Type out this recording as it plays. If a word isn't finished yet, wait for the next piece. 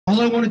All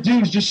I want to do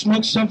is just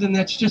smoke something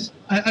that's just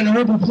an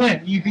herbal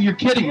plant. You're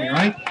kidding me,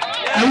 right?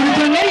 I would have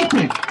done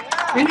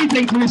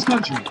anything for this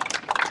country,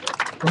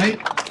 right?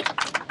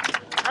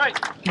 Right.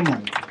 Come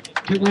on,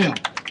 get real.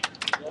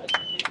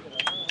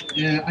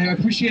 Yeah, I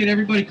appreciate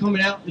everybody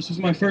coming out. This is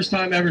my first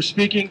time ever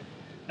speaking.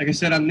 Like I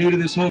said, I'm new to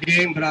this whole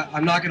game, but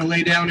I'm not going to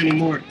lay down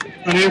anymore.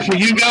 I'm here for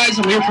you guys.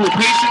 I'm here for the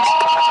patients.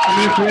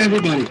 I'm here for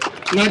everybody.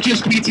 Not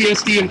just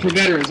PTSD and for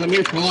veterans. I'm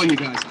here for all you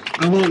guys.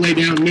 I won't lay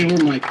down. Me or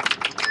Mike.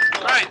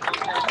 Right.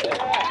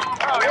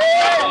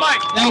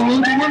 Now,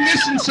 we're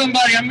missing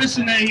somebody. I'm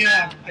missing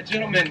a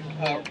gentleman.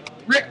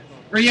 Rick,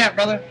 where you at,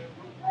 brother?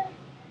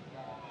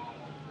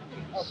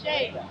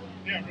 Shay.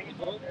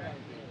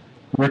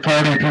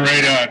 Ricardo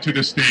Pareda to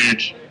the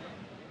stage.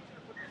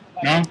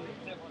 No?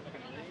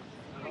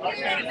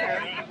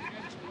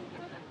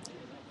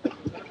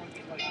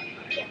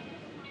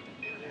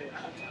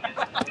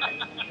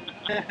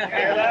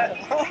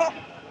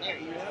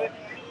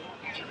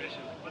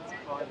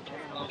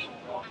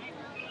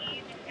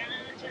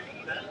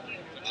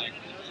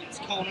 What's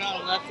going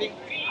on, Lefty?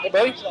 Hey,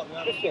 buddy. What's up,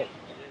 man? Hey,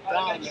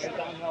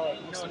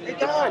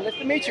 Don. Nice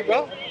to meet you,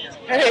 bro.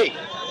 Hey.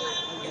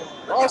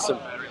 Awesome.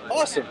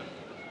 Awesome.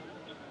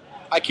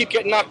 I keep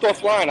getting knocked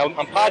offline. I'm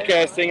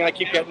podcasting and I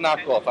keep getting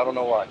knocked off. I don't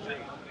know why.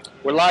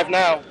 We're live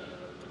now.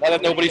 Now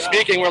that nobody's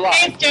speaking, we're live.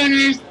 Hey,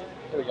 stoners.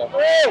 Here we go.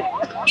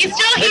 You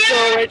still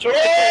here? Rachel, Rachel.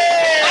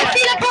 I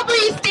see a couple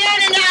of you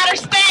staring into outer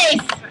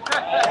space.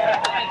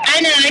 I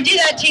know, I do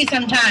that too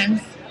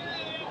sometimes.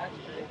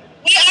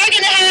 We are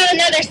going to have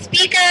another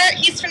speaker.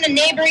 He's from the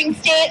neighboring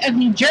state of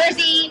New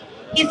Jersey.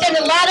 He's done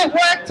a lot of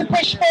work to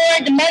push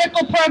forward the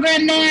medical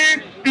program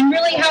there and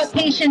really help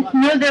patients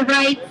know their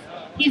rights.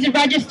 He's a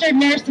registered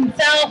nurse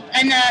himself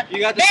and a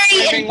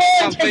very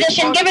informed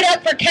physician. Give it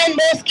up for Ken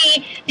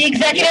Bolsky, the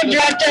executive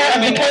director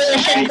of the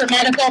Coalition for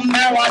Medical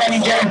Marijuana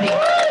New Jersey.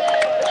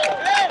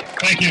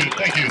 Thank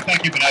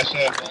you,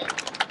 Vanessa.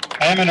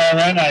 I am an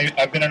RN.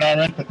 I've been an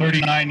RN for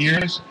 39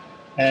 years,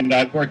 and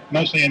I've worked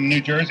mostly in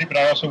New Jersey, but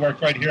I also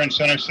worked right here in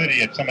Center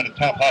City at some of the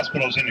top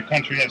hospitals in the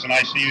country as an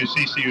ICU,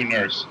 CCU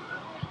nurse.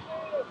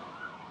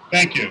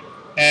 Thank you.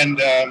 And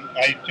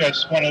I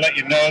just want to let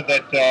you know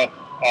that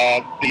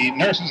the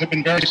nurses have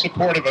been very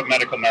supportive of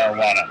medical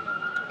marijuana.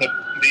 The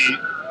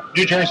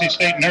New Jersey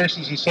State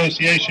Nurses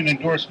Association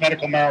endorsed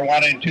medical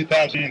marijuana in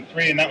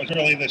 2003, and that was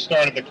really the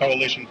start of the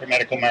Coalition for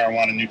Medical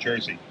Marijuana in New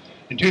Jersey.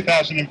 In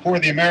 2004,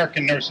 the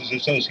American Nurses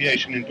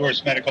Association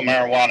endorsed medical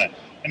marijuana,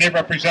 and they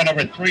represent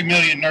over 3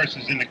 million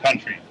nurses in the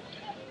country.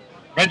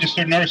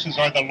 Registered nurses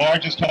are the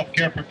largest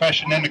healthcare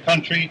profession in the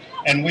country,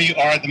 and we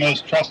are the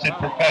most trusted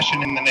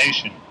profession in the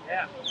nation.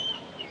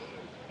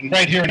 And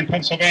right here in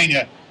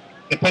Pennsylvania,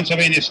 the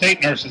Pennsylvania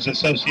State Nurses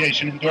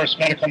Association endorsed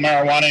medical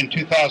marijuana in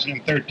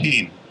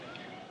 2013.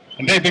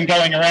 And they've been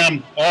going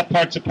around all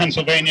parts of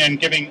Pennsylvania and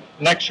giving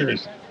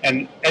lectures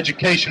and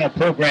educational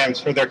programs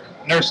for their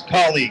nurse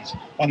colleagues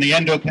on the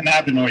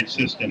endocannabinoid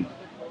system.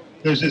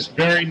 There's this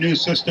very new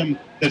system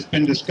that's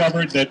been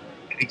discovered that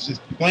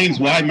explains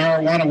why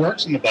marijuana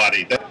works in the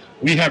body, that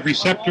we have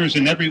receptors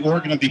in every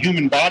organ of the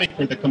human body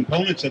for the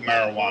components of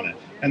marijuana.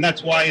 And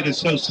that's why it is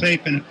so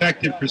safe and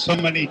effective for so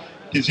many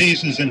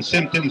diseases and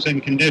symptoms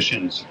and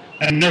conditions.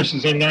 And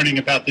nurses are learning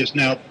about this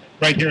now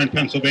right here in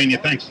Pennsylvania,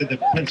 thanks to the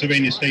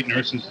Pennsylvania State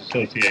Nurses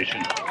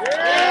Association.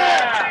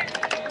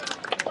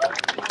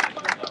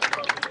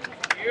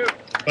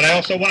 But I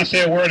also want to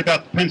say a word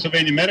about the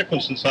Pennsylvania Medical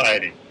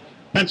Society.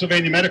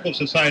 Pennsylvania Medical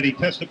Society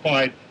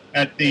testified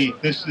at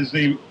this is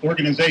the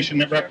organization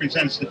that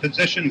represents the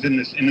physicians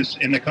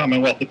in the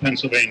Commonwealth of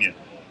Pennsylvania.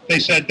 They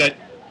said that,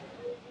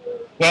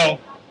 well,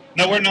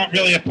 no, we're not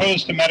really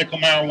opposed to medical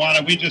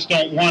marijuana. We just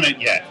don't want it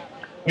yet.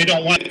 We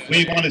want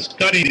to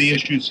study the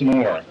issue some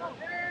more.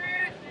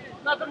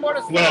 Nothing more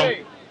to say. Well,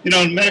 you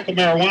know, medical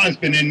marijuana has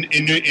been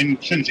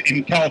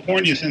in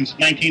California since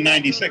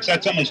 1996.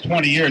 That's almost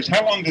 20 years.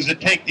 How long does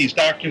it take these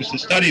doctors to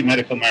study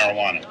medical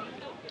marijuana?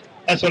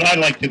 That's what I'd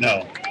like to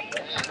know.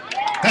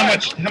 How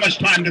much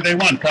time do they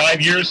want? 5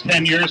 years,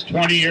 10 years,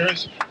 20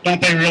 years? Don't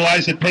they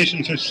realize that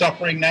patients are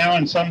suffering now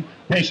and some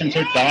patients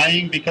are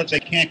dying because they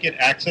can't get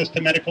access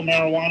to medical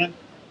marijuana?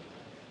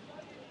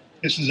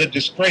 This is a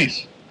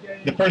disgrace.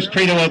 The first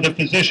credo of the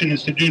physician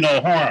is to do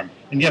no harm,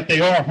 and yet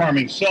they are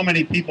harming so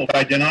many people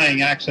by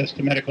denying access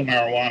to medical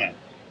marijuana.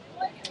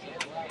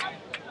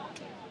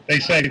 They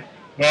say,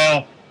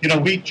 well, you know,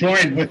 we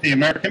joined with the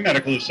American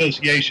Medical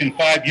Association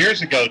 5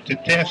 years ago to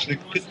task the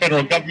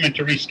federal government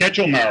to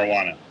reschedule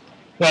marijuana.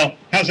 Well,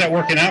 how's that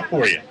working out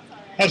for you?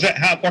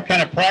 What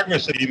kind of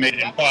progress have you made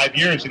in 5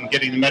 years in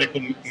getting the medical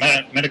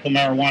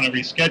marijuana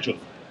rescheduled?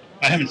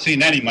 I haven't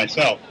seen any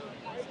myself.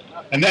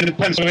 And then the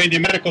Pennsylvania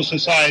Medical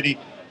Society,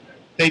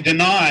 they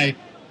deny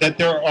that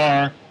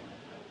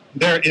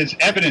there is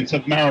evidence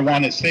of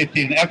marijuana's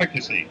safety and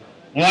efficacy.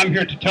 Well, I'm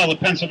here to tell the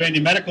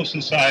Pennsylvania Medical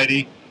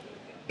Society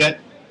that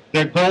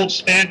their gold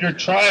standard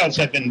trials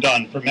have been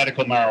done for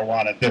medical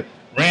marijuana. The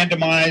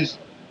randomized,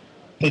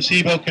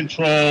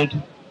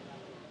 placebo-controlled,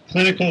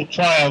 clinical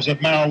trials of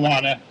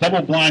marijuana,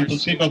 double-blind,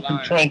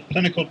 placebo-controlled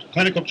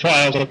clinical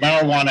trials of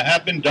marijuana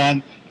have been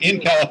done in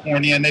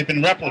California, and they've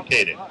been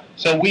replicated.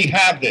 So we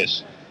have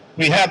this.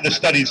 We have the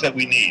studies that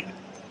we need.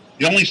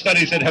 The only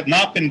studies that have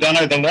not been done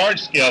are the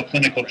large-scale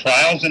clinical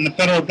trials, and the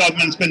federal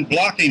government's been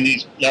blocking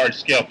these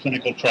large-scale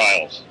clinical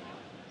trials.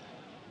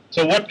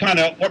 So what kind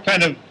of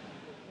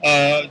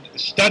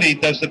study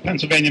does the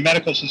Pennsylvania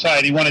Medical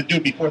Society want to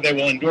do before they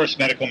will endorse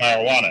medical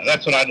marijuana?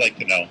 That's what I'd like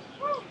to know.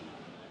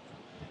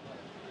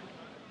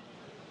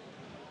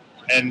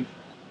 And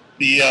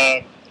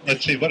the,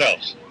 let's see, what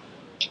else?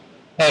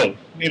 Oh,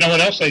 you know what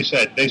else they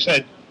said? They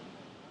said,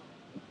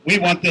 we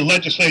want the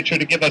legislature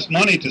to give us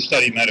money to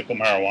study medical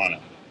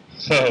marijuana.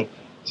 So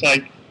it's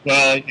like,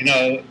 well, you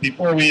know,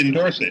 before we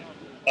endorse it.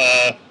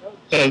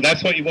 So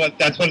that's what you want,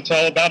 that's what it's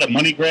all about, a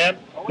money grab?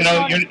 You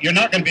know, you're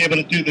not going to be able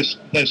to do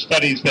the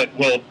studies that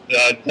will,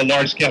 the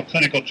large-scale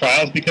clinical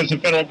trials, because the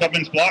federal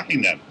government's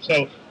blocking them.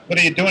 So what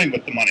are you doing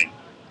with the money?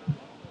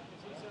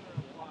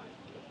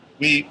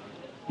 We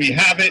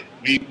have it.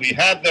 We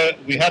have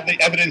the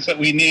evidence that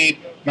we need.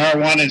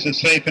 Marijuana is a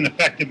safe and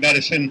effective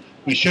medicine.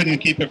 We shouldn't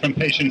keep it from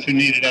patients who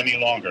need it any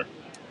longer.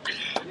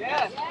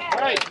 Yes,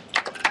 right.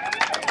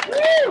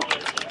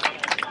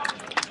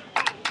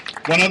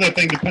 One other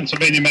thing the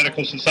Pennsylvania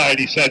Medical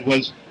Society said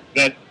was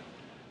that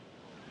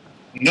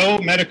no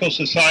medical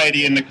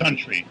society in the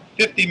country,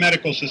 50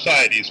 medical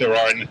societies there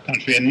are in the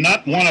country, and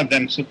not one of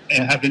them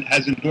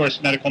has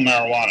endorsed medical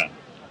marijuana.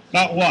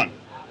 Not one.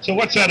 So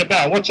what's that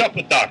about? What's up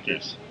with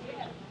doctors?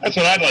 That's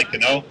what I'd like to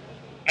know.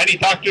 Any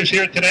doctors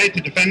here today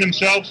to defend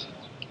themselves?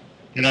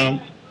 You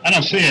know, I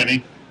don't see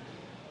any.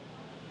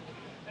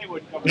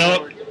 You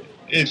know,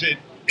 is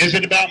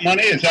it about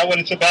money? Is that what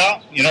it's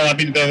about? You know, I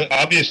mean,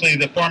 obviously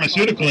the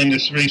pharmaceutical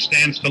industry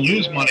stands to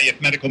lose money if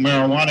medical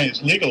marijuana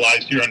is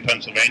legalized here in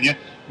Pennsylvania.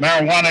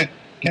 Marijuana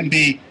can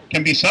be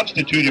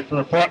substituted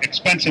for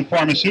expensive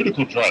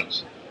pharmaceutical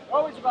drugs.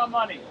 Always about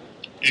money.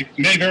 It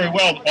may very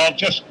well all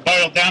just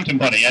boil down to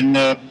money, and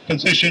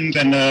physicians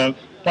and the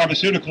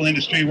pharmaceutical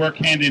industry work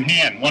hand in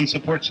hand. One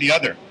supports the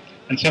other,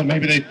 and so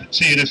maybe they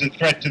see it as a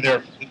threat to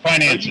their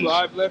finances. Are you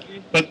live,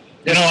 Lefty? But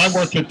you know, I've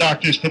worked with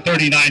doctors for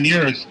 39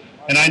 years,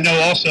 and I know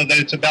also that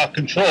it's about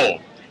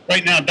control.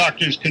 Right now,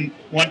 doctors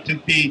want to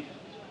be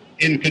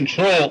in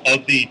control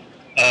of the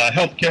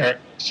healthcare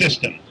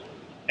system,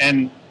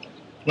 and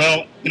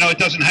well, you know, it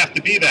doesn't have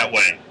to be that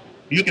way.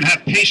 You can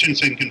have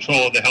patients in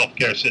control of the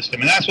healthcare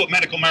system, and that's what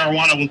medical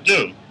marijuana will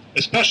do,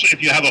 especially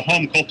if you have a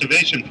home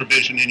cultivation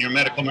provision in your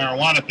medical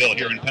marijuana bill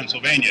here in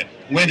Pennsylvania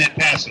when it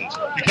passes,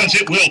 because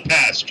it will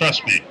pass,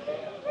 trust me.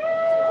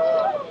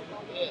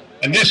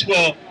 And this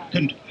will,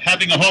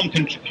 having a home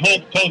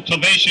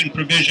cultivation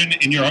provision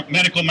in your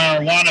medical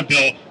marijuana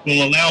bill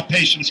will allow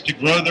patients to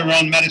grow their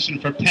own medicine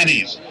for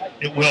pennies.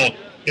 It will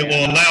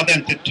allow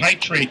them to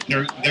titrate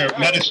their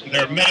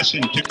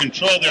medicine to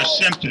control their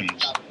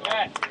symptoms.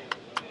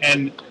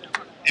 And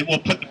it will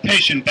put the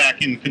patient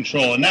back in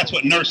control, and that's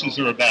what nurses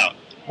are about.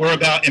 We're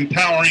about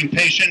empowering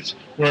patients.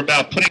 We're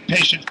about putting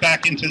patients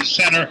back into the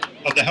center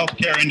of the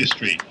healthcare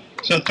industry.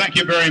 So thank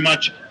you very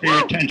much for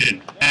your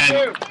attention.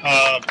 And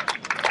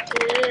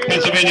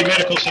Pennsylvania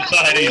Medical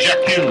Society,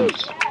 Jacques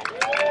Hughes.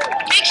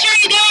 Make sure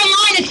you go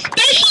online,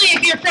 especially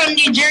if you're from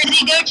New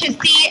Jersey. Go to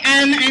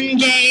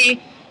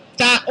cmnj.org,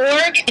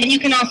 and you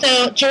can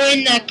also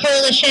join the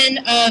Coalition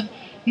of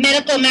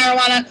Medical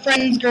Marijuana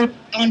Friends group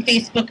on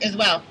Facebook as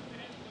well.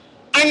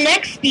 Our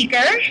next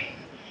speaker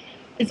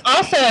is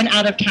also an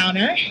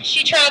out-of-towner.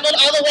 She traveled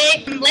all the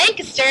way from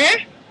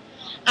Lancaster,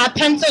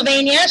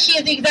 Pennsylvania. She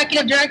is the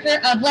executive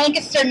director of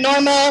Lancaster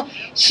Normal.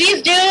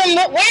 She's doing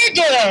what we're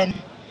doing.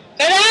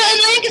 But out in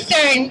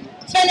Lancaster and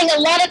spending a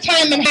lot of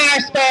time in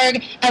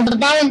Harrisburg as a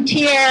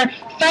volunteer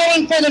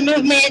fighting for the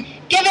movement.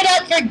 Give it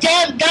up for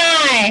Dev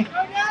Guy.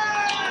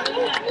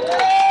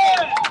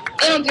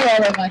 They don't do all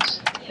that much.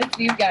 It's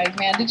these guys,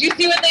 man. Did you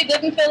see what they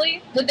did in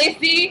Philly? Did they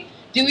see?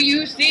 Do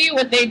you see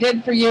what they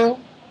did for you?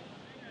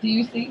 Do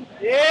you see?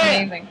 Yeah.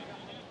 Amazing.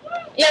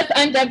 Yes,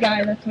 I'm Deb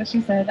Guy. That's what she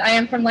said. I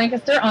am from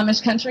Lancaster,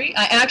 Amish country.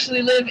 I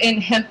actually live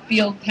in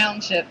Hempfield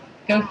Township.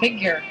 Go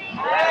figure.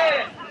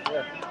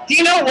 Do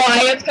you know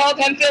why it's called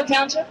Hempfield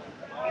Township?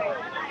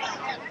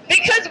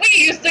 Because we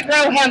used to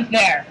grow hemp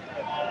there.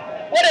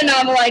 What a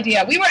novel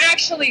idea. We were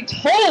actually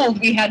told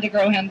we had to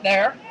grow hemp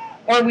there,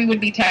 or we would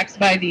be taxed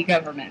by the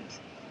government.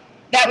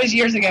 That was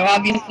years ago.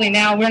 Obviously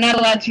now we're not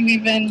allowed to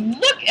even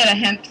look at a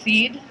hemp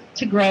seed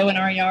to grow in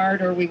our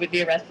yard, or we would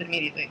be arrested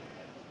immediately.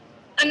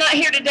 I'm not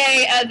here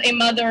today as a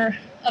mother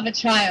of a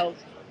child.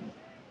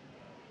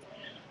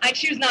 I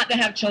choose not to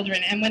have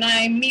children, and when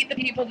I meet the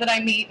people that I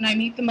meet, and I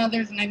meet the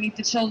mothers, and I meet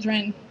the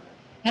children,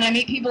 and I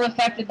meet people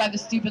affected by the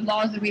stupid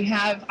laws that we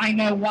have, I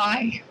know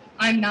why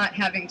I'm not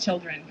having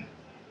children.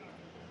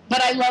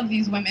 But I love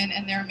these women,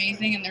 and they're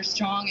amazing, and they're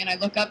strong, and I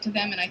look up to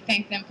them, and I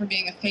thank them for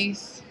being a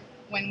face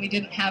when we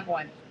didn't have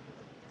one.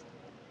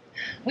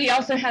 We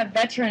also have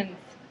veterans,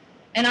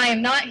 and I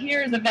am not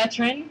here as a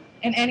veteran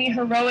in any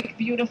heroic,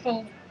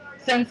 beautiful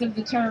sense of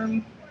the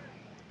term,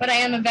 but I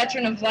am a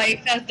veteran of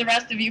life, as the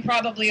rest of you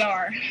probably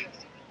are.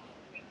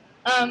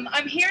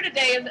 I'm here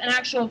today as an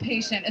actual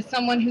patient, as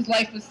someone whose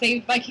life was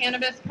saved by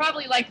cannabis,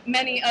 probably like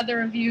many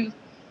other of you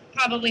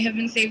probably have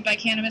been saved by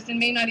cannabis and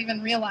may not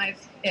even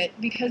realize it,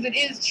 because it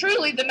is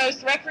truly the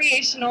most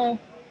recreational,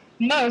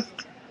 most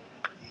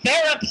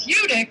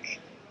therapeutically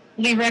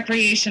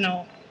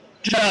recreational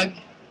drug,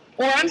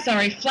 or I'm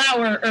sorry,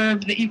 flower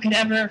herb that you could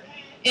ever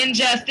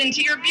ingest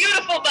into your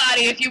beautiful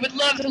body if you would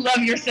love to love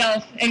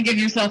yourself and give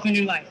yourself a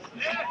new life.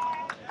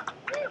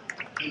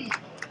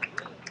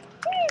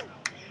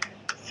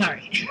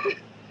 Sorry.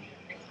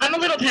 I'm a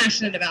little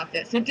passionate about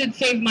this. It did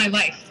save my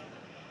life.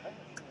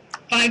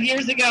 5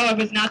 years ago, I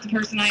was not the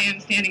person I am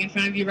standing in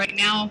front of you right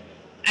now.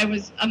 I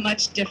was a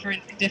much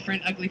different,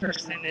 ugly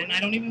person, and I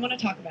don't even want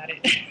to talk about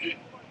it.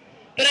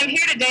 But I'm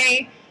here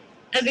today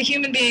as a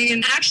human being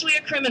and actually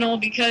a criminal,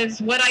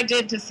 because what I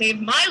did to save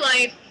my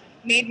life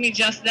made me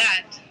just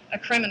that, a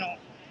criminal.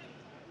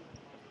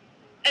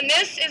 And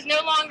this is no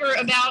longer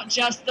about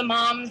just the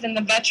moms and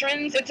the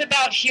veterans. It's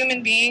about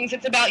human beings.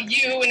 It's about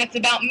you, and it's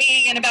about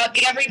me, and about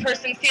every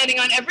person standing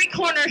on every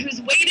corner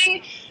who's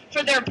waiting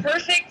for their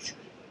perfect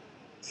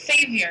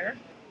savior.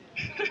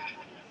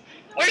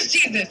 Where's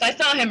Jesus? I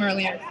saw him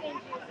earlier.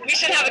 We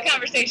should have a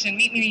conversation.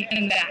 Meet me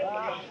in that.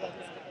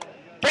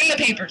 Bring the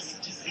papers.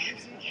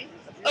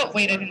 Oh,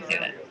 wait, I didn't say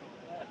that.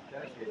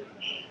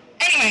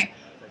 Anyway,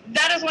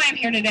 that is why I'm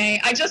here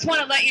today. I just want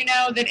to let you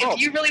know that if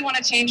you really want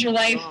to change your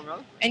life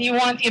and you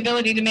want the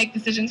ability to make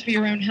decisions for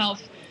your own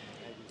health,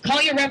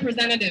 call your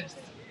representatives.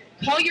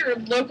 Call your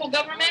local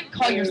government,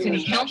 call your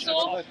city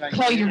council,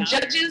 call your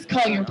judges,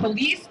 call your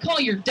police, call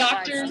your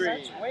doctors.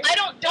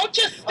 Don't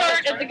just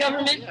start at the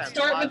government,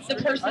 start with the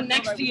person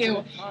next to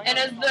you. And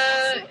as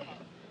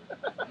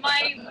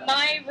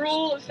my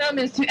rule of thumb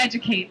is to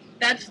educate.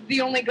 That's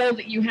the only goal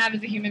that you have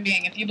as a human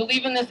being. If you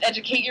believe in this,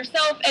 educate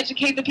yourself,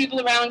 educate the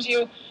people around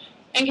you,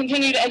 and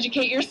continue to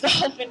educate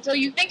yourself until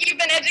you think you've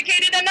been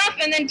educated enough,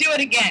 and then do it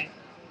again,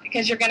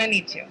 because you're going to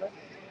need to.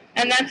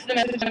 And that's the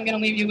message I'm going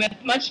to leave you with.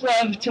 Much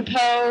love to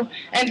Poe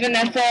and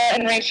Vanessa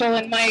and Rachel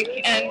and Mike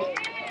and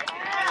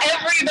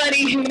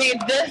everybody who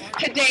made this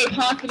today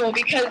possible,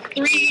 because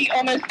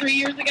almost 3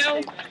 years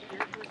ago,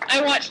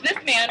 I watched this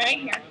man right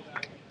here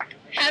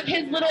have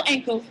his little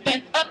ankles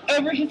bent up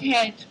over his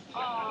head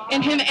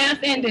and him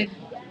ass-ended.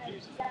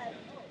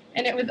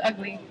 And it was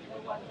ugly.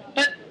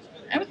 But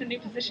that was a new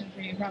position for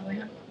you, probably,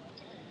 huh?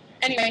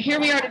 Anyway, here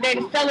we are today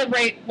to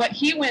celebrate what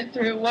he went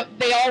through, what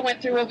they all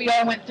went through, what we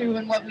all went through,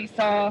 and what we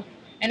saw.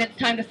 And it's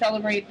time to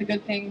celebrate the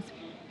good things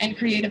and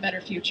create a better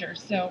future.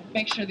 So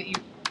make sure that you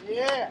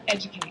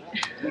educate.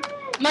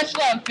 Much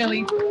love,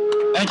 Philly.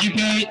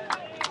 Educate.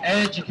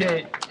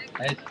 Educate.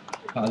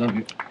 I love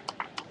you.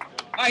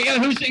 All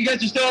right, you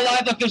guys are still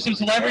alive. Look, there's some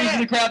celebrities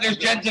in the crowd. There's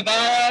Jen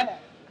Zavara,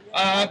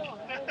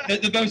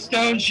 the most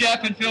stoned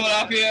chef in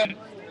Philadelphia.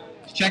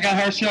 Check out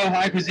her show,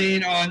 High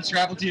Cuisine, on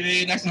Scrabble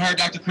TV. Next to her,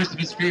 Dr.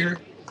 Christopher Spear.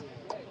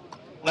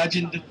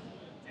 Legend.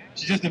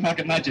 She's just a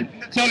fucking legend.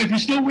 So if you're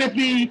still with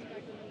me,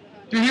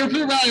 if you're here for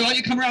the rally, why don't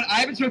you come around? I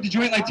haven't smoked a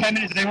joint in like 10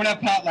 minutes. Does anyone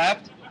have pot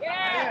left?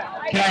 Yeah.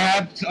 Can I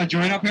have a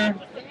joint up here?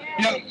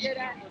 You know,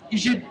 you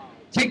should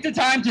take the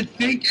time to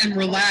think and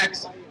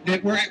relax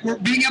that we're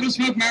being able to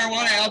smoke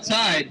marijuana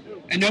outside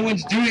and no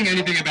one's doing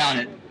anything about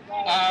it.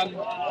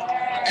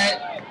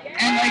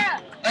 And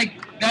like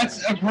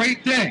that's a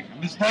great thing.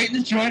 I'm just lighting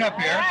this joint up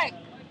here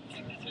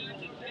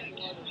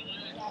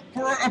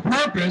for a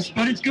purpose,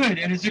 but it's good,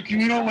 and it's a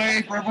communal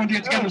way for everyone to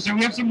get together. So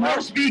we have some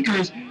more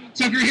speakers.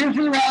 So if you're here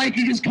for the rally, you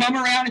can just come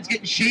around. It's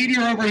getting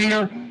shadier over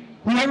here.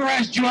 Whoever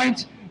has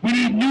joints, we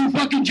need new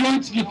fucking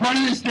joints in the front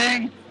of this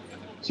thing.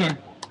 Sorry.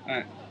 All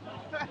right.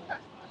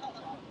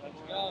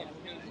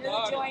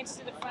 New joints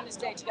to the front of the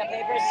stage. You got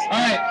papers? All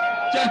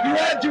right. So if you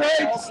have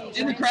joints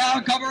in the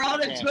crowd, come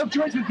around and smoke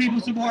joints with people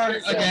some more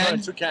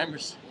again. Two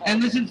cameras. And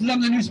listen to some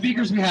of the new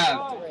speakers we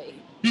have.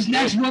 This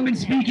next woman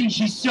speaking,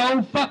 she's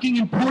so fucking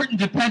important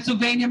to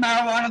Pennsylvania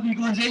marijuana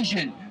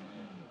legalization.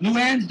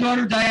 Luann's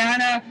daughter,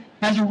 Diana,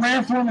 has a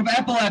rare form of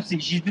epilepsy.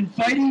 She's been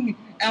fighting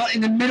out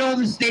in the middle of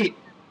the state,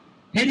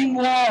 hitting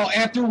wall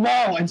after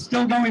wall and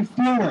still going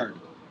forward.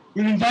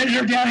 We've invited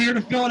her down here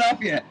to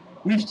Philadelphia.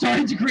 We've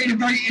started to create a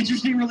very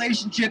interesting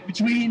relationship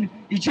between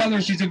each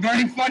other. She's a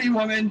very funny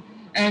woman.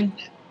 And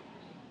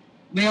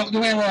Luann,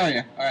 where are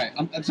you? All right,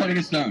 I'm starting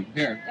to get stoned.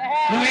 Here.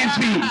 Luann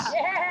Spees.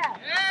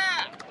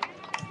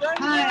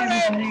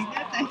 Hi, everybody.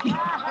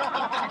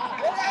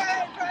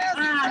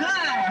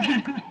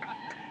 Hi.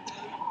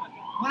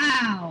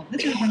 Wow,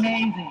 this is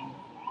amazing.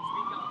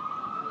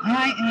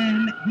 I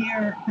am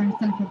here from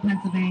central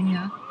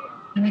Pennsylvania,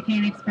 the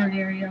Mechanicsburg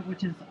area,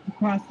 which is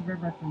across the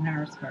river from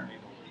Harrisburg.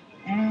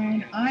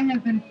 And I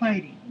have been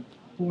fighting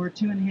for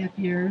 2.5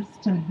 years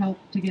to help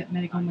to get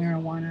medical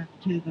marijuana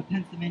to the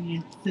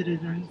Pennsylvania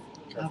citizens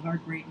of our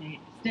great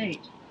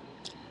state.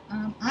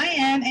 I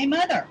am a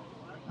mother.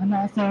 I'm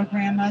also a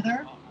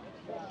grandmother,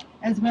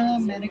 as well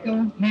as a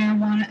medical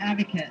marijuana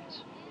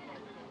advocate.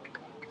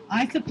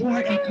 I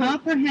support a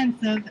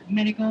comprehensive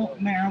medical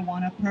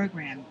marijuana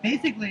program.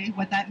 Basically,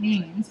 what that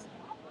means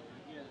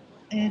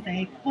is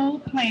a full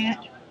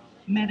plant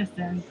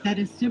medicine that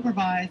is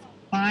supervised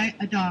by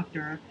a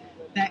doctor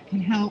that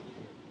can help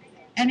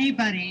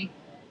anybody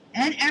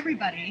and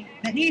everybody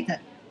that needs it.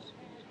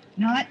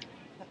 Not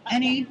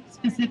any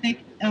specific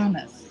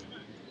illness,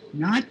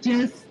 not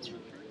just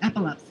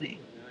epilepsy,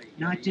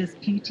 not just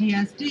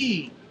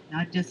PTSD,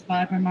 not just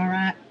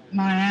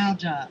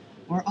fibromyalgia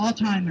or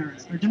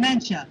Alzheimer's or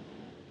dementia.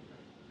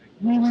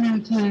 We want to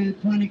include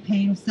chronic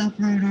pain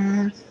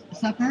sufferers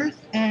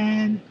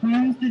and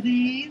Crohn's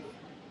disease.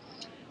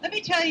 Let me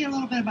tell you a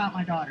little bit about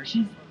my daughter.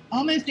 She's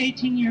almost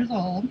 18 years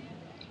old.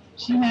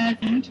 She has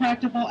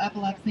intractable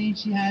epilepsy.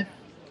 She has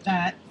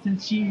that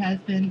since she has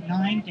been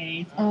 9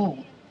 days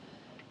old.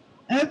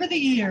 Over the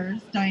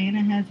years,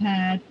 Diana has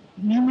had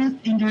numerous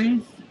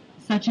injuries,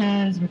 such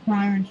as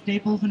requiring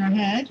staples in her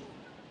head.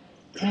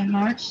 In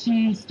March,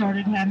 she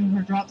started having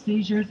her drop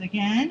seizures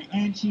again,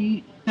 and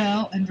she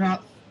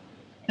lost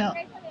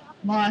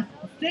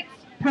 6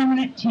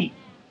 permanent teeth.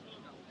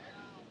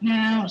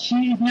 Now,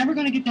 she's never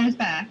going to get those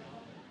back.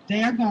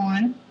 They are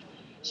gone.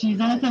 She's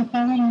also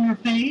fallen on her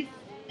face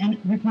and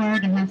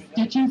required to have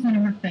stitches in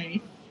her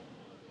face.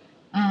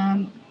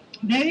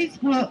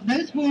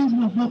 Those wounds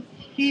will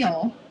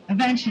heal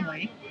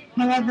eventually.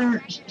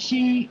 However,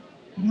 she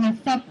has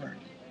suffered.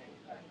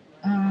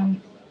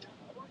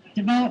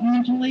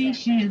 Developmentally,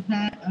 she is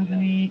that of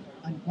a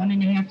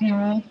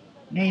 1.5-year-old,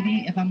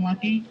 maybe, if I'm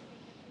lucky.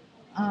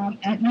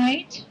 At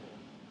night,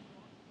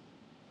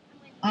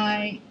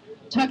 I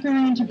tuck her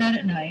into bed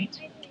at night,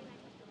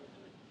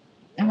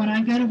 and when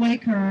I go to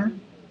wake her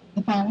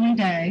the following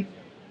day,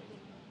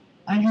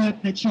 I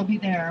hope that she'll be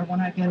there when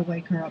I go to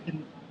wake her up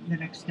the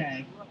next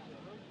day.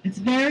 It's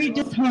very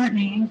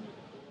disheartening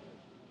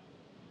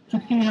to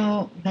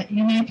feel that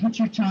you may put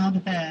your child to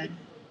bed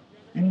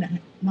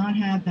and not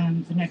have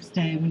them the next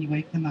day when you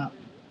wake them up.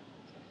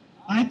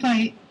 I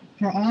fight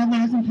for all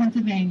those in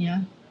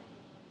Pennsylvania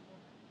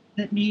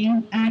that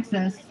need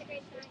access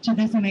to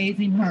this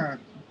amazing herb.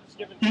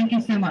 Thank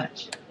you so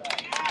much.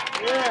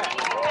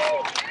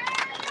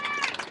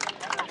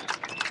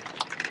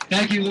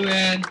 Thank you,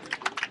 Luann.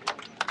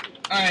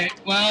 All right,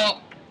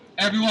 well,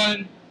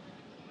 everyone,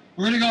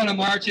 we're going to go on a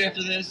march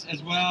after this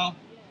as well,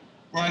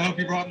 where I hope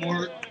you brought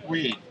more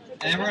weed.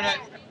 And we're going to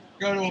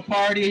go to a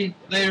party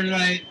later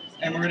tonight,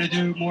 and we're going to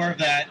do more of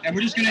that. And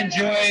we're just going to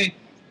enjoy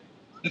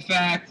the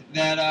fact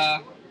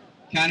that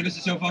cannabis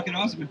is so fucking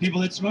awesome, and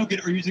people that smoke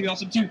it are usually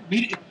awesome too.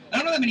 I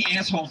don't know that many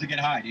assholes that get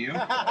high, do you? You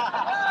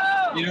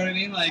know what I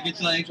mean? Like,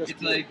 it's like,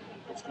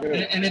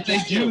 and if they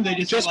do, they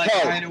just like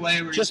find a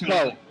way where Just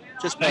blow.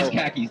 Just Nice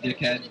khakis,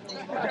 dickhead.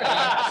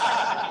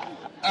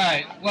 All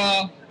right,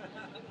 well,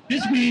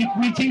 this week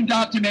we teamed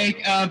up to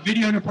make a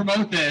video to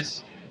promote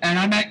this, and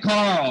I met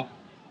Carl,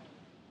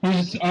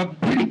 who's a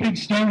pretty big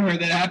stoner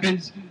that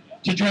happens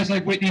to dress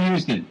like Whitney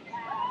Houston.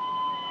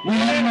 We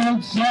had an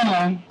old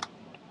song,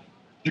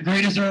 The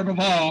Greatest Herb of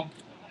All,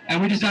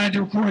 and we decided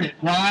to record it.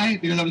 Why?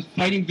 Because I was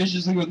fighting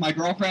viciously with my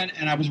girlfriend,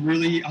 and I was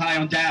really high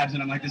on dabs,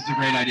 and I'm like, this is a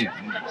great idea.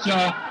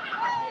 So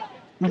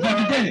we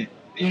fucking did it,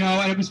 you know,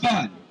 and it was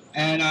fun.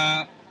 And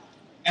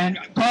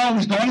Carl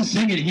was going to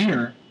sing it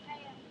here,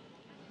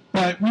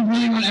 but we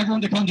really want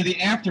everyone to come to the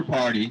after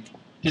party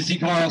to see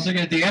Carl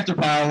singing at the after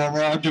party where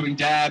we're all doing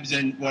dabs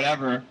and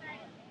whatever,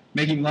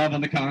 making love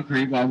on the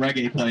concrete while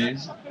reggae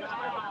plays.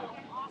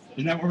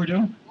 Isn't that what we're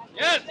doing?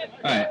 Yes!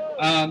 All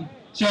right.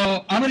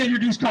 So I'm going to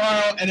introduce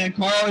Carl, and then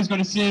Carl is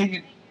going to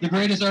sing The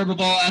Greatest Herb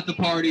of All at the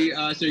party,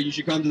 so you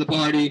should come to the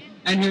party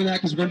and hear that,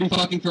 because we're going to be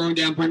fucking throwing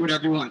down, bring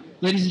whatever you want.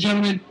 Ladies and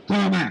gentlemen,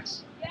 Carl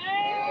Max.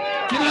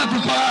 Give it up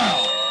for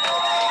Carl!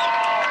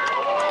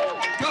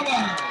 Come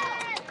on!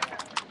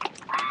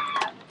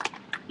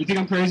 You think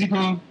I'm crazy,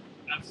 Carl?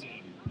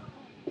 Absolutely.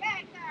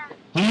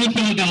 Hello,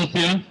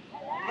 Philadelphia.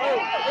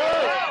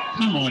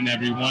 Come on,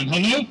 everyone.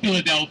 Hello,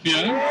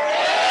 Philadelphia.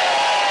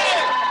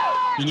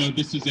 You know,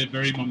 this is a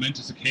very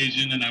momentous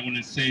occasion, and I want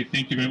to say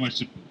thank you very much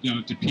to,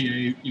 to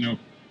PA,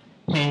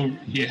 Poe.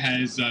 He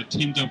has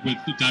teamed up with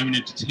Diamond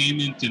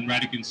Entertainment and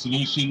Radican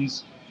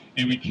Solutions,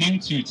 and we came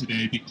to you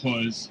today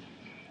because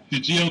the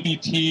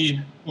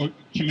GLBT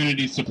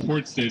community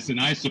supports this, and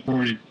I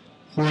support it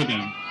for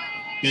them.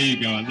 There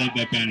you go. I love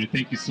that banner.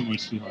 Thank you so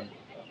much, sweetheart.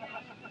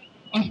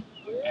 Oh,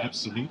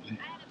 absolutely.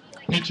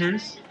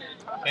 Pictures.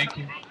 Thank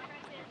you.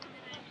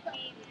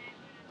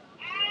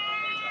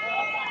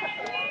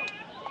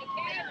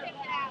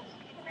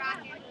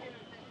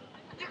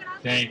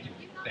 Thank you.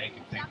 Thank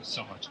you. Thank you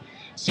so much.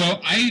 So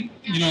I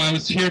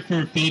was here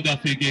for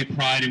Philadelphia Gay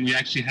Pride, and we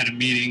actually had a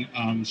meeting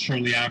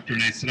shortly after,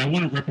 and I said I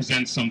want to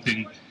represent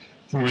something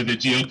for the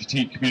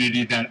GLBT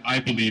community that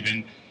I believe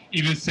in,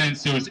 even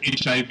since there was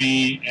HIV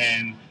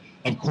and,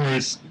 of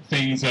course,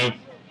 things of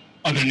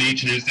other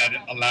natures that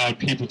allowed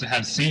people to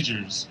have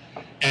seizures.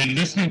 And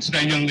listening to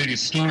that young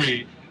lady's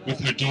story with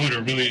her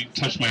daughter really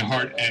touched my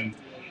heart. And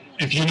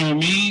if you know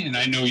me and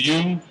I know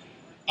you,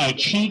 our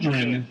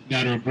children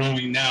that are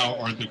growing now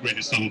are the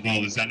greatest of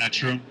all. Is that not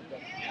true?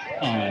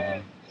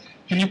 Can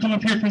you come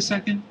up here for a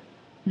second?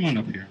 Come on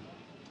up here.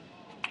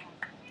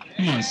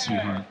 Come on,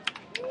 sweetheart.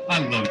 I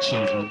love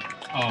children.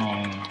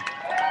 Oh,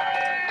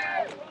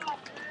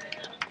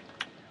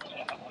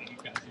 you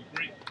guys are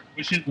great.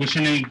 What's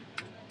your name?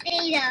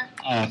 Thea.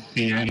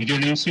 Thea. And your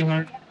name,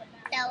 sweetheart?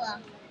 Bella.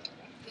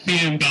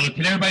 Thea and Bella.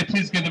 Can everybody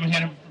please give them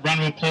a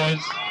round of applause?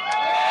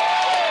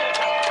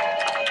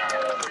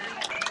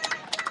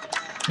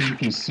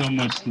 Thank you so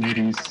much,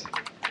 ladies.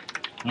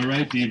 All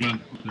right, Diva,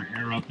 with her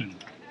hair up and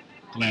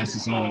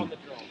glasses on.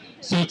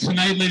 So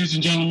tonight, ladies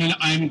and gentlemen,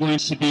 I'm going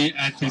to be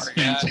at this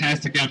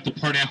fantastic after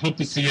party. I hope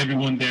to see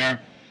everyone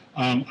there.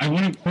 I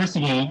want to, first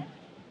of all,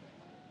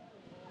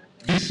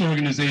 this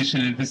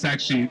organization, and this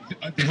actually,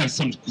 they have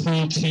some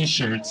cool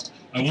t-shirts.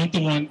 I want the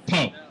one,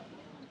 Poe.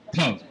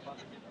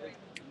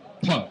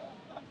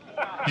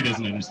 He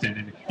doesn't understand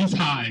anything. He's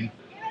high.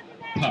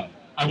 Poe.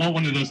 I want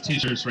one of those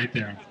t-shirts right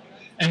there.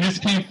 And this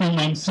came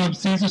from Sub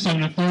Caesar, so I'm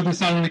going to throw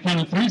this out on the count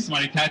of 3.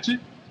 Somebody catch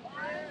it?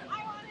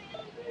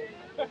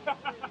 1,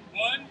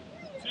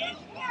 2.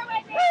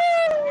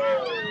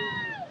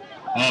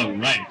 All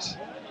right.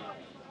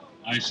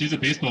 All right, she's a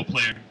baseball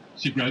player.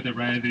 She grabbed that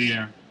right out of the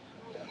air.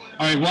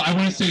 All right, well, I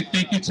want to say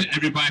thank you to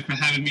everybody for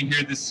having me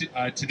here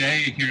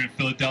today here in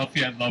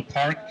Philadelphia at Love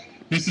Park.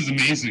 This is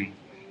amazing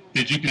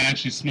that you can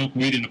actually smoke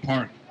weed in the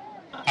park.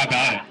 How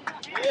about it?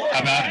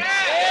 How about it?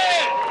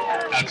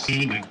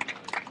 Absolutely.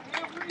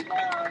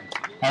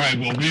 All right,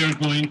 well, we are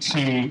going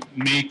to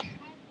make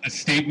a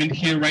statement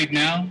here right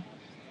now,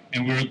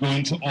 and we're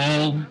going to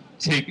all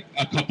take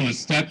a couple of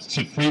steps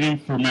to freedom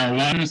for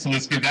marijuana, so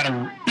let's give that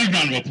a big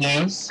round of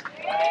applause.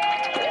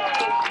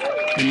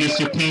 And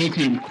Mr. Poe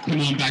can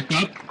come on back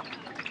up.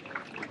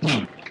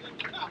 Poe.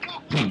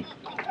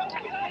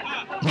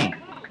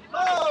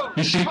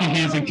 You're shaking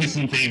hands and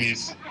kissing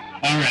babies.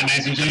 All right,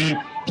 ladies and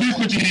gentlemen, please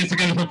put your hands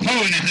together for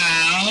Poe in the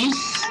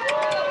house.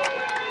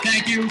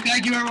 Thank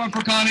you everyone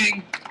for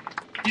coming.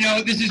 You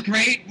know, this is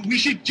great. We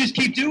should just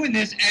keep doing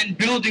this and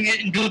building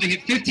it.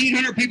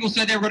 1,500 people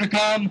said they were going to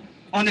come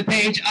on the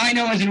page. I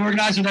know as an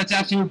organizer that's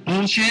absolute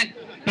bullshit,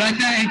 but I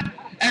thank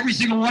every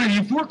single one of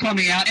you for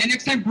coming out. And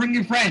next time, bring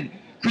your friend.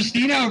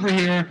 Christina over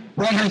here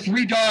brought her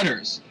 3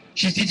 daughters.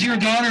 She's teaching her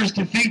daughters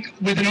to think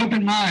with an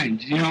open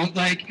mind. You know,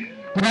 like,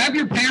 grab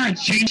your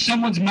parents, change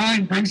someone's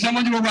mind, bring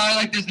someone to a rally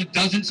like this that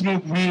doesn't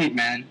smoke weed,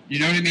 man. You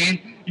know what I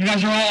mean? You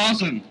guys are all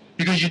awesome,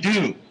 because you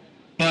do.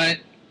 But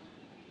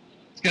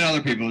let's get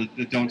other people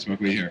that don't smoke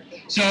weed here.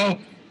 So,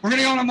 we're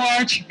going to go on a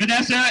march.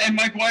 Vanessa and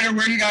Mike Whiter,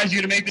 where are you guys?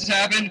 You're going to make this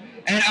happen.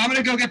 And I'm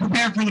going to go get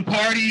prepared for the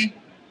party.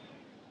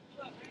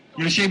 I'm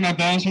going to shave my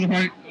balls for the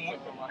party.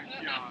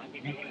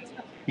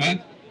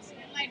 What?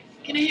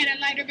 Can I hit a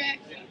lighter back?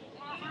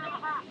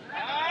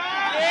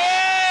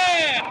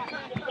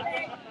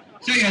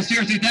 So yeah,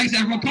 seriously, thanks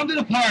everyone. Come to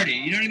the party,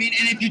 you know what I mean?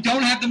 And if you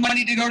don't have the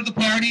money to go to the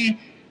party,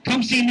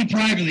 come see me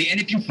privately.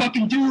 And if you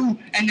fucking do,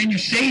 and then you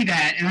say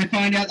that, and I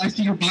find out I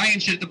see you're buying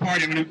shit at the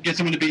party, I'm gonna get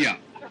someone to beat you up.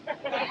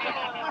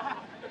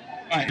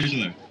 Alright, here's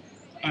your list.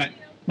 Alright,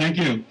 thank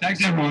you.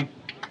 Thanks everyone.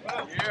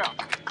 Yeah.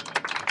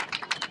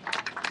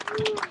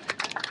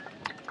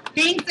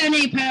 Thanks,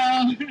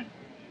 NAPO.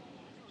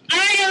 All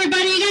right,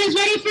 everybody, you guys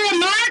ready for a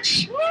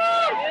march?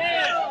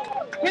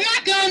 We're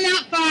not going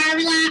that far.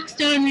 Relax,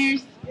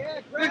 stoners.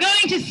 We're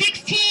going to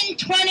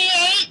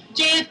 1628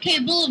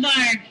 JFK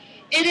Boulevard.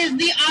 It is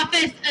the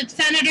office of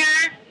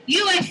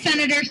U.S.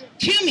 Senator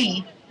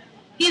Toomey.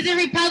 He's a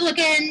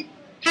Republican.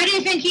 How do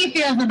you think he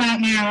feels about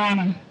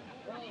marijuana?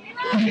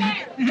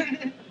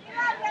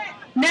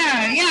 No,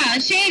 yeah,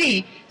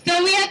 shady.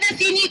 So we have this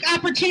unique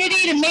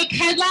opportunity to make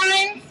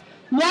headlines,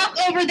 walk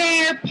over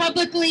there,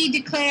 publicly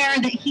declare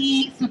that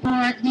he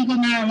supports legal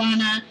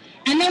marijuana,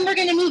 and then we're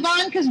going to move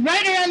on because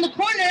right around the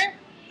corner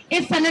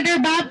is Senator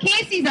Bob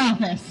Casey's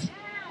office.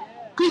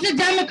 He's a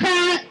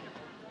Democrat,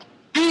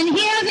 and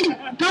he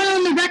hasn't gone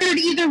on the record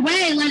either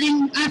way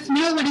letting us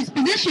know what his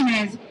position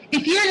is.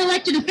 If you're an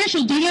elected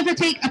official, do you ever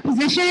take a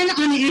position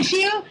on the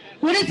issue?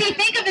 What does he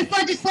think of this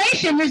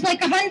legislation? There's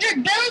like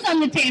 100 bills on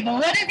the table.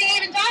 What is he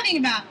even talking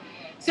about?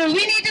 So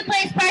we need to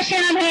place pressure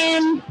on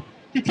him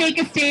to take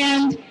a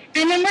stand,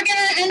 and then we're going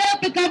to end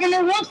up at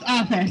Governor Wolf's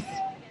office.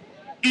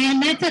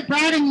 And that's at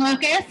Broad and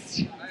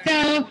Locust.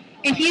 So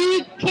if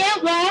you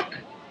can't walk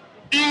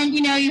and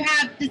you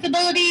have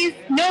disabilities,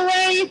 no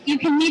worries. You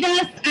can meet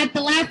us at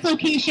the last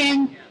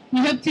location.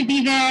 We hope to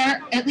be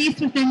there at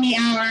least within the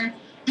hour.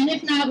 And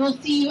if not, we'll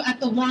see you at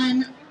the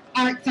One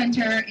Art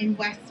Center in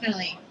West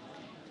Philly.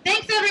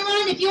 Thanks,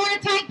 everyone. If you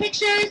want to tag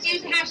pictures,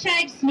 use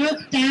hashtag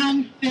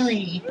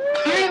 #SmokedownPhilly.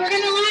 All right, we're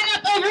going to line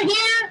up over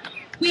here.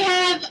 We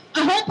have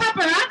a whole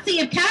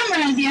paparazzi of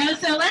cameras,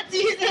 so let's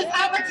use this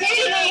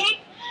opportunity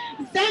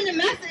to send a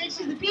message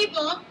to the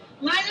people.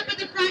 Line up at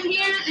the front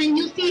here, and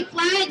you'll see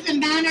flags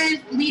and banners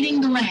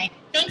leading the way.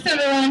 Thanks,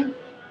 everyone.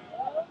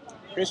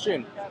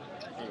 Christian.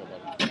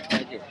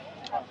 Thank you.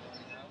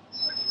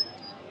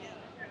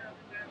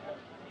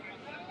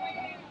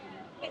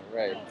 All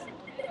right.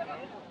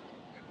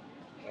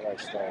 I like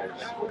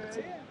stoners.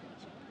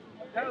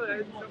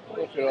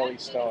 Look at all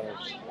these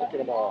stoners. Look at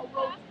them all.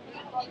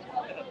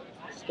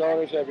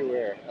 Stoners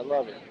everywhere. I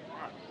love it.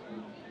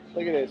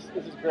 Look at this.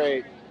 This is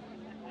great.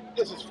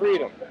 This is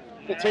freedom.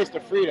 The taste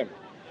of freedom.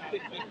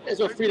 This is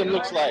what freedom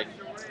looks like.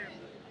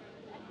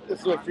 This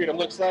is what freedom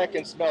looks like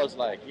and smells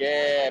like.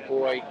 Yeah,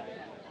 boy.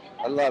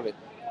 I love it.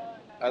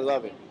 I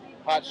love it.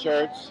 Hot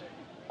shirts.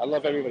 I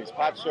love everybody's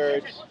hot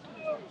shirts.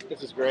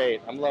 This is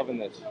great. I'm loving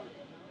this.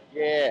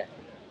 Yeah.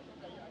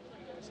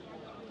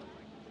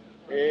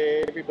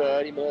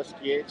 Everybody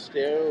must get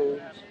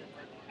stoned.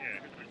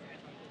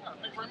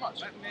 Thank you very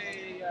much.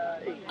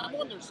 I'm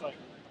on their site.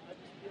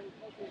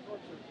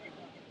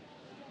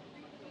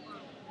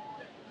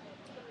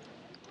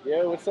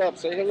 Yo, what's up?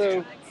 Say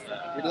hello.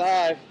 We're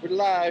live. We're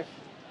live.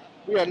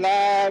 We are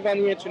live on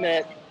the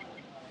internet.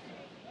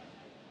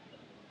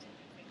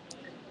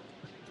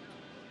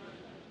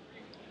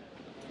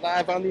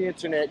 Live on the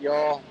internet,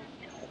 y'all.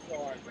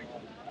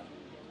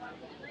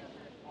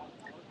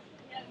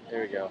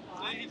 There we go.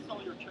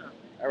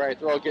 All right,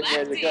 they're all getting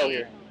ready to go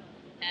here.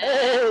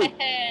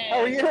 Hey, how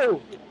are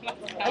you?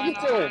 How you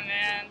doing?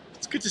 Man?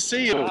 It's good to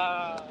see you. Good.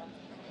 How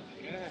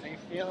you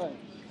feeling?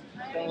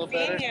 Feeling a little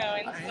better?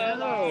 I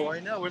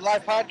know. We're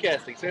live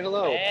podcasting. Say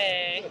hello.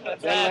 Hey,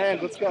 what's Down the up?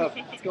 hand. What's up?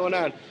 What's going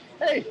on?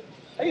 Hey,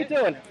 how you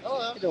doing? Hello.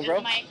 How you doing,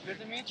 bro? Mike. Good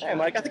to meet you. Hey,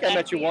 Mike. I think I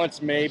met you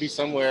once, maybe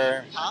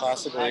somewhere,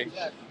 possibly. I've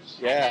known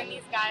Yeah.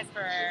 these guys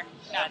for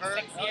about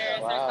 6 years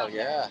or Wow. something.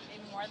 Yeah.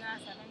 Maybe more than that,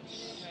 7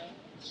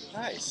 maybe.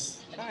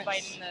 Nice. Nice.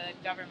 Fighting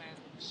the government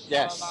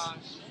Yes. so long.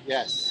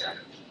 Yes.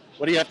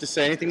 What do you have to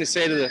say? Anything to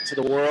say to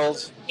the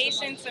world?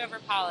 Patience over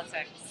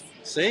politics.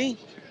 See?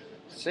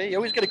 See? You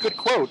always get a good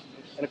quote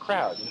in a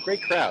crowd. A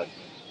great crowd.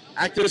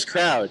 Activist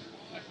crowd.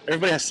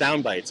 Everybody has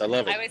sound bites. I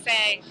love I it. would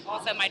say,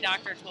 also, my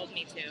doctor told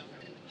me to.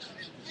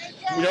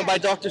 You know my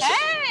doctor said.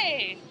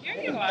 Hey,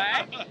 here you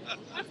are.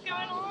 What's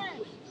going on?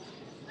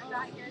 I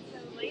got here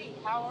so late.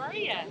 How are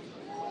you?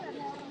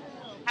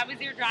 How was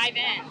your drive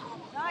in?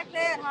 Not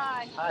bad,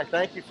 hi. Hi,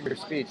 thank you for your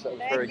speech. That was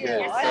Thank very you.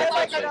 good. I Very hope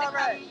I touching. did all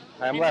right.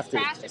 I'm Lefty.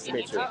 Nice to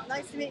meet you.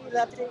 Nice to meet you,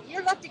 Lefty.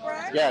 You're Lefty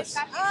Grimes? Yes.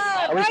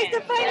 Ah, Are we- nice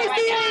to finally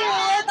see you,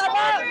 Liz.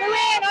 I'm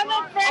Luann. I'm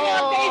a friend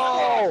on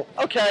Facebook.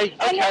 Oh, okay,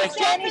 And okay. there's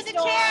Jenny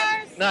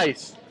Storms.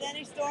 Nice.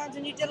 Jenny Storms,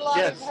 and you did a lot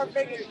Yes. of her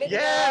big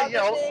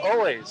Yeah,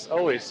 always,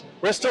 always.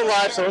 We're still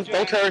live, so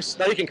don't curse.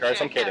 No, you can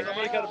curse. I'm kidding.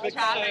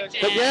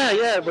 But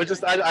yeah, we're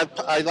just I live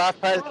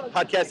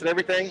podcast and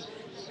everything,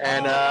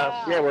 and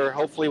yeah, we'll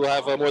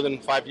have more than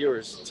 5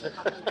 viewers.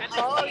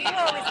 Oh, you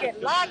always get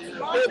lots and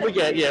lots We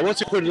get once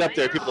you put it up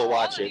there, people will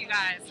watch it. You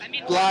guys. I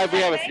mean, Live, we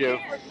have a Thank few. you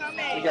for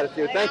coming. We got a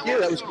few. Thank you.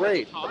 That was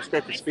great. That was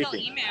great for I still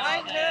speaking. email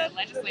I the hope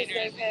legislators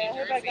it was okay. I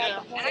hope I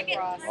got the point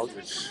across. Oh,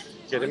 just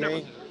kidding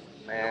me,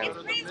 man. It's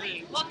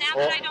crazy. Well, now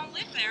Well, that I don't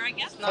live there, I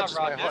guess touches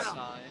my heart.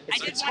 I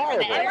did It's one for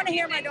horrible. the I want to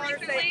hear my daughter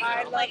say,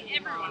 I love like you.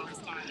 everyone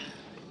responded.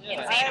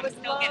 I I'm would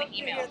still love getting to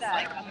hear emails. that.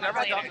 Like, I'm not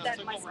going to put that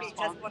in my speech.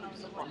 That's one of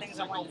the things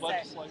I want to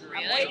say.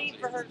 I'm waiting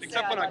for her to say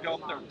Except when I I love go you,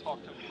 up there Mom. and talk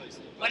to them.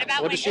 What about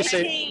What when does she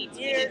say? 18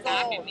 years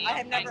old. I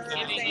have never heard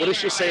her say What does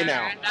she say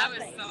now? That was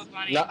so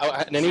funny. No,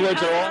 any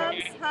words at all?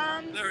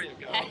 Hums. There you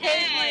go.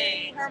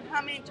 Occasionally, her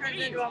humming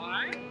turns into a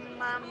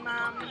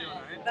mom.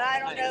 But I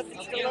don't know if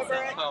it's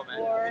deliberate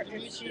or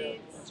if she's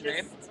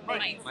just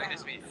making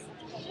sounds.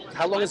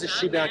 How long has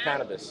she been on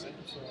cannabis?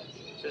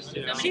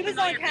 She was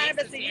on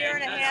cannabis a year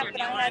and a half,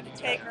 but I had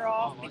to take her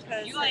off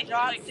because the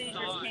drop seizures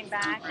came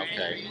back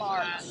Okay. in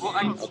March.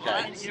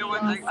 Okay. And she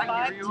lost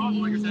 5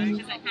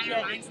 teeth. She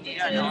had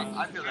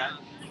stitches.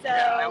 So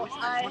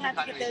I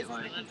have to get those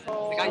under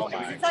control.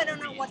 Since I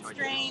don't know what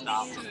strain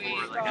to use for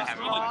these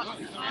drops,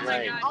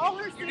 Right. all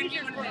her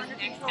seizures were under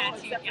control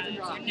except for the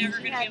drops.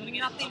 She had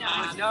nothing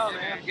else. No,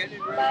 man, getting it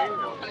But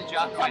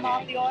ready. come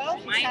off the oil,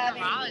 she's My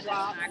having neurologist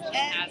drops actually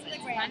and has the a ton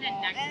of grandma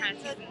neck and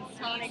tattoos the and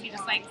tonic he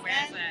just like wears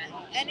and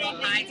a anything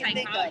high you can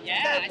think type of.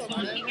 Yeah, I Both saw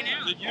of him them. peeking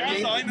out. Did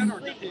you sign it or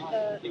did he?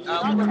 The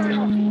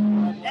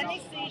nocturnal,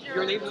 any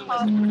seizure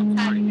causes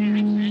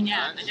attacking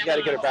Yeah, You got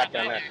to get her back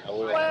on that.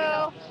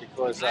 Well,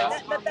 Because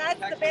but that's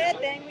the bad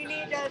thing. We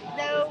need to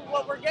know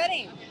what we're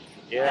getting.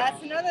 yeah,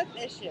 That's another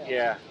issue.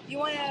 yeah, You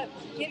want to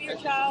give your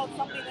child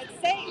something that's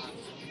safe.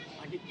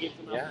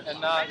 yeah. And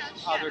not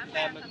other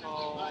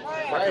chemicals.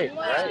 Right, You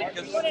want,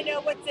 right. You want to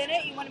know what's in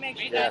it. You want to make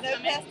sure Yeah. there's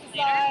no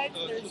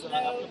pesticides. There's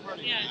no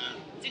Yeah.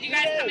 Did you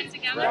guys come in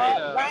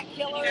together? rat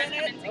killer in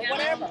it or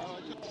whatever.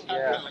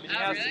 Yeah. I mean, it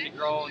has to be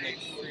grown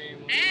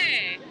extremely,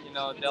 Hey.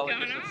 delicate going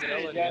on?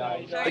 facility. How I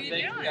you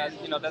think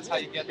doing? that, that's how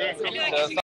you get that. I feel like you should